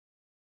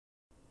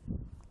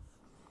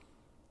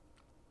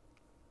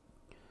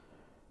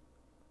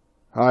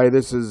Hi,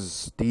 this is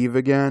Steve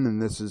again,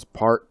 and this is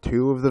part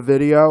 2 of the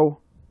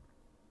video.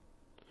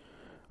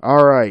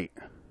 Alright,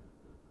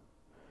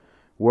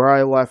 where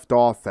I left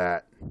off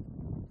at.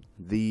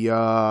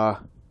 The,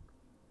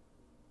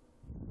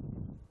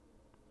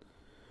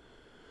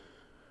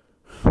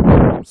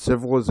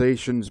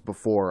 civilizations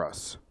before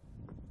us.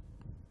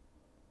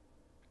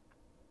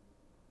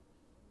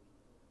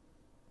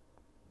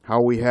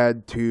 How we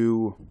had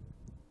to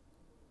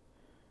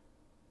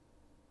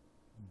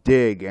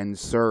dig and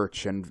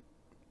search and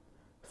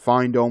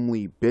find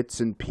only bits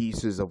and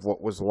pieces of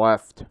what was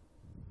left.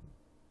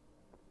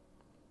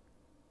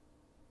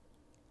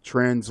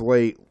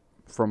 Translate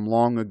from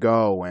long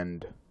ago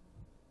and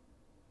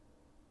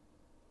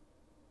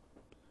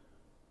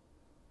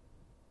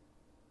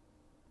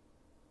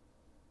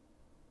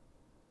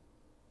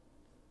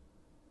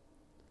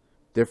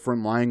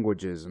different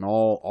languages and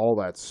all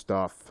that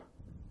stuff.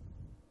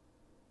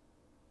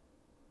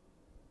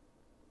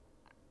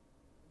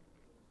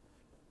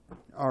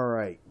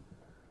 Alright,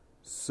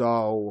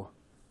 so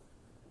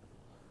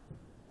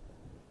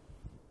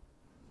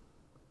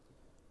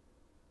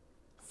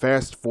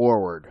fast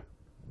forward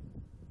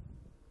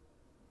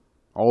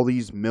all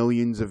these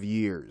millions of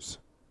years,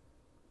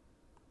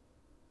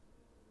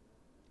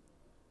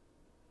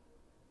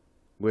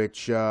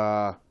 which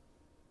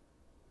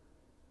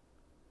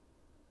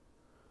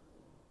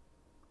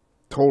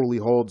totally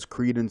holds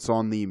credence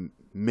on the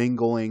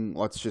mingling,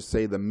 let's just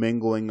say the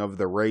mingling of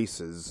the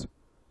races,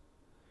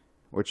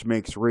 which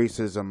makes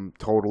racism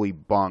totally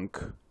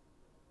bunk.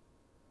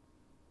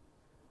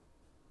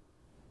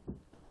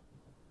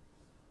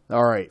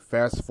 Alright,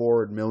 fast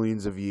forward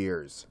millions of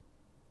years.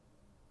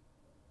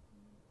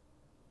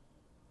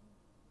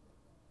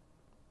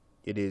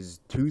 It is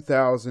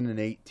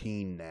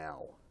 2018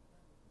 now.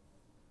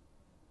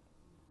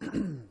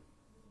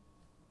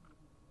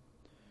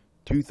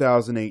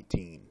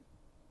 2018.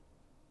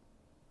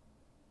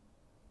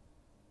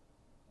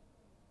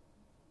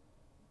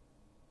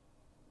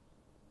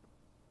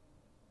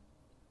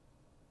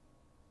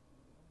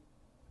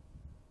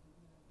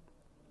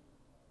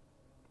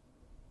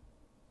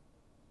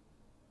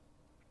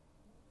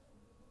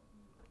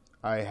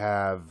 I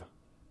have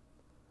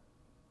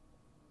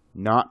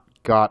not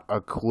got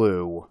a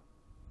clue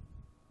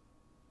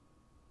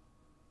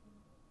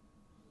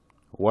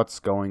what's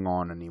going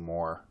on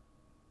anymore.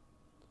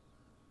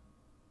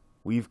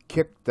 We've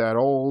kicked that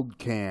old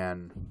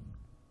can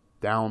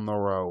down the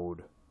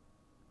road.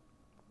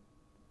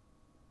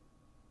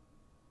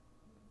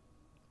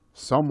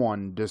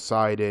 Someone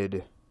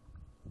decided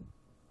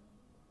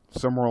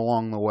somewhere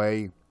along the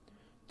way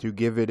to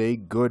give it a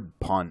good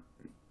punt.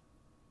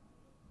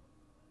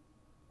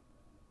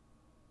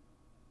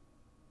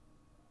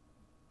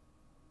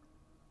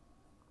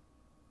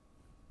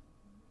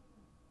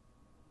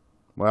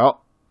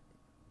 Well,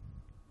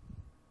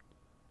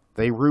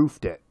 they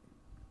roofed it.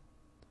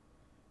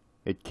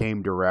 It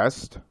came to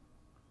rest.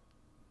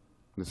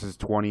 This is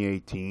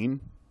 2018.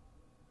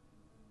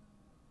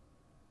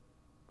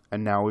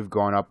 And now we've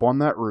gone up on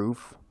that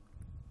roof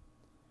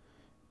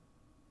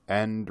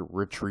and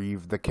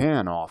retrieved the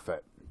can off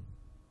it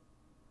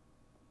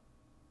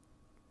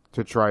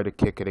to try to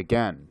kick it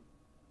again.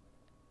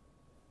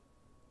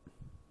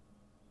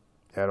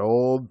 That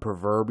old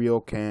proverbial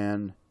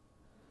can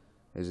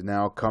is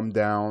now come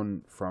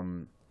down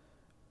from,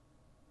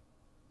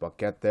 but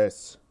get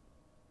this,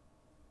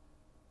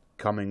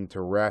 coming to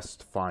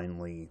rest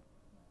finally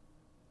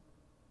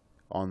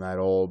on that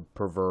old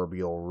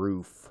proverbial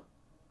roof.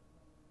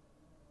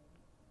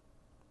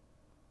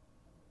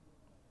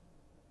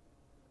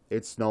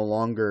 It's no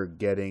longer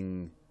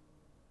getting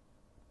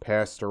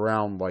passed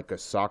around like a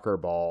soccer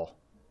ball.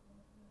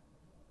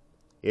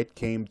 It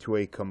came to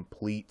a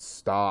complete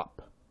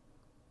stop.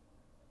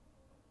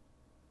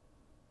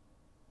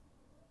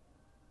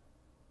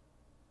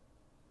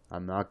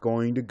 I'm not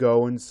going to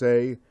go and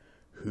say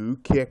who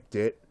kicked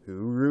it, who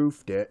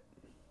roofed it.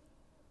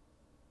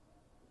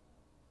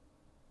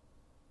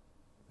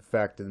 The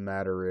fact of the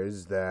matter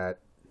is that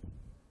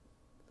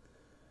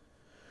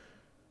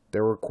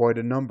there were quite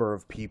a number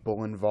of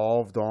people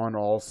involved on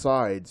all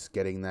sides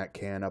getting that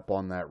can up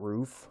on that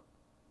roof,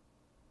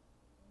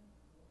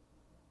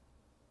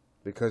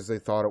 because they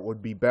thought it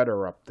would be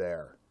better up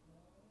there.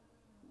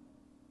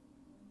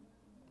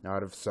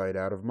 Out of sight,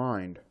 out of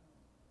mind.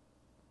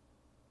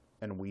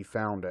 And we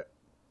found it.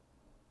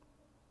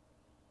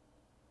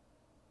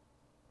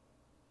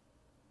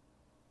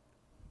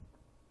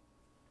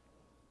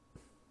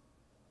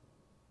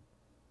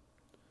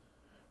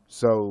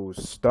 So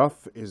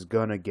stuff is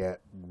gonna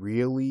get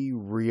really,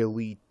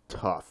 really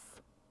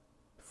tough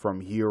from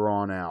here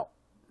on out.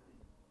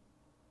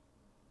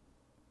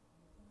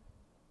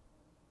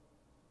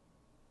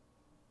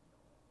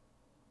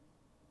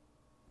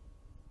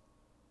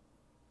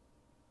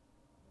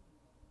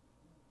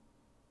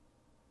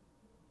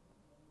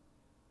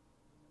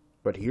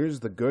 But here's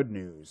the good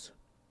news.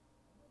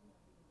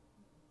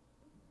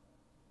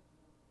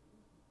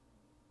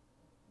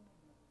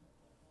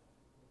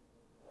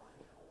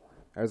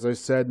 As I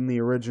said in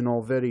the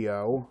original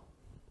video,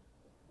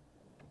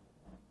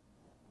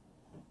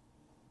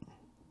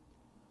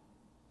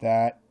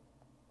 that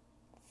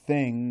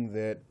thing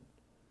that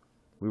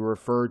we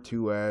refer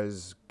to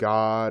as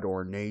God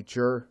or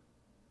nature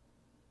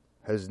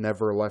has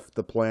never left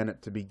the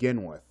planet to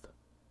begin with.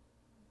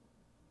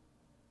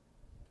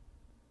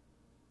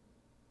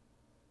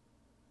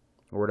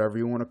 Or whatever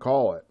you want to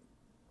call it.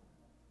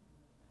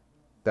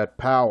 That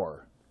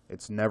power,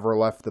 it's never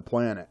left the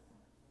planet.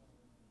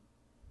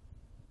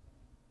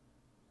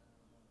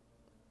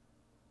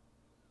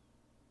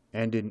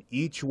 And in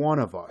each one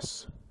of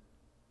us,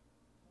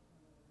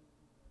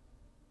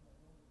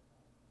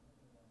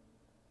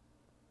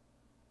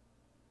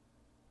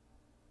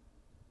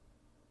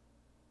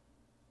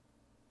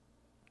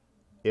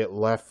 it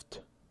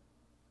left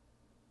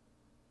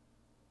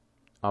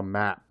a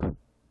map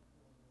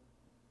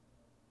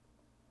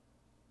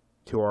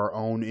to our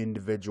own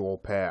individual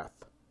path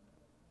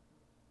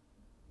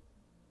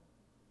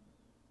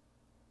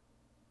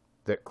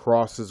that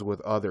crosses with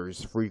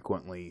others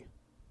frequently,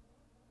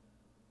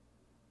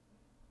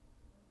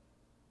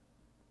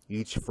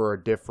 each for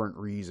a different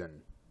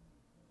reason.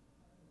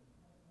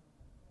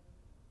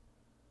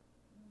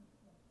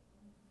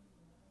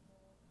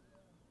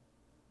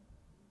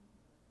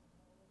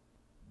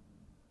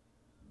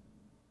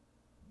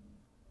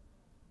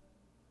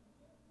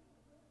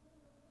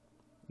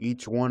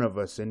 Each one of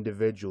us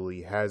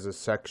individually has a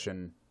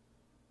section,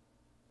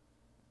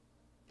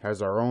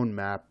 has our own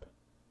map,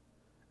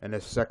 and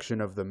a section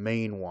of the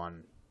main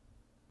one.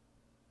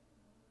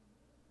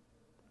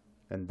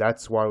 And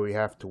that's why we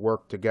have to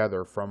work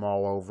together from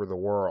all over the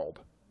world.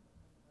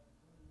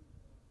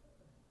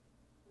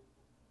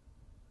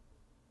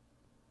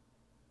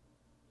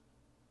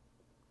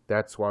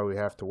 That's why we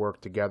have to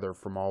work together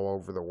from all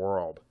over the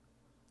world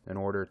in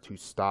order to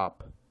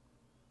stop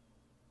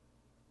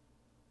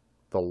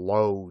the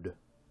load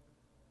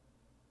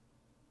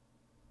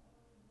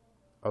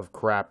of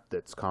crap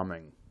that's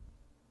coming.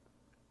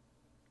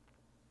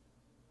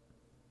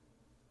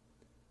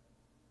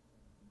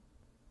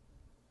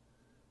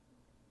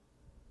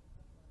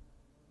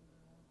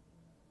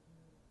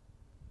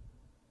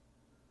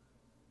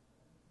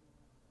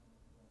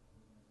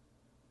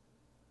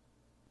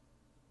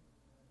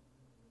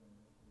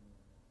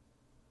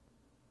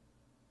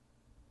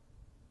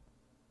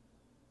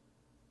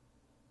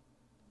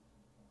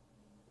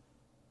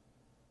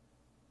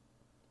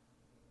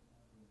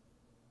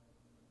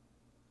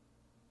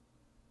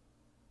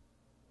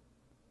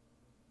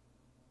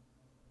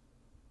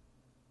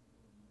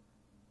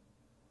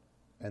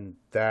 And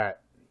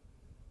that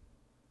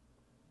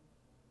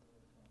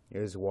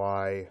is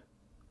why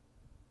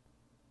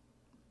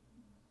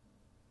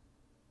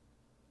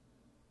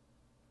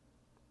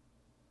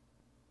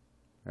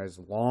as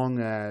long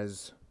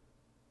as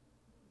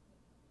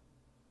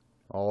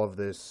all of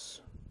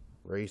this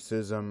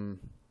racism,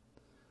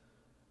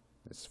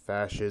 this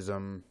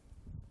fascism,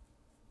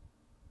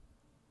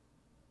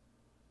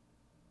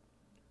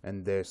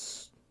 and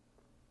this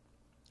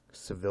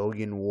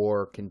civilian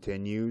war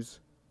continues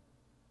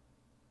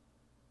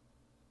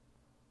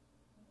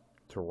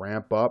to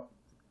ramp up,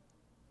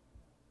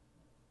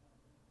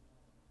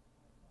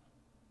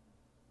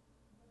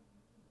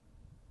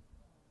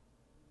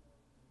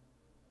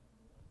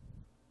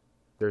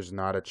 there's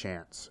not a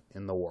chance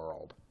in the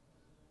world.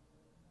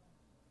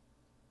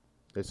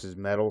 This is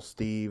Metal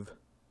Steve,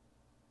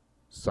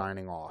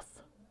 signing off.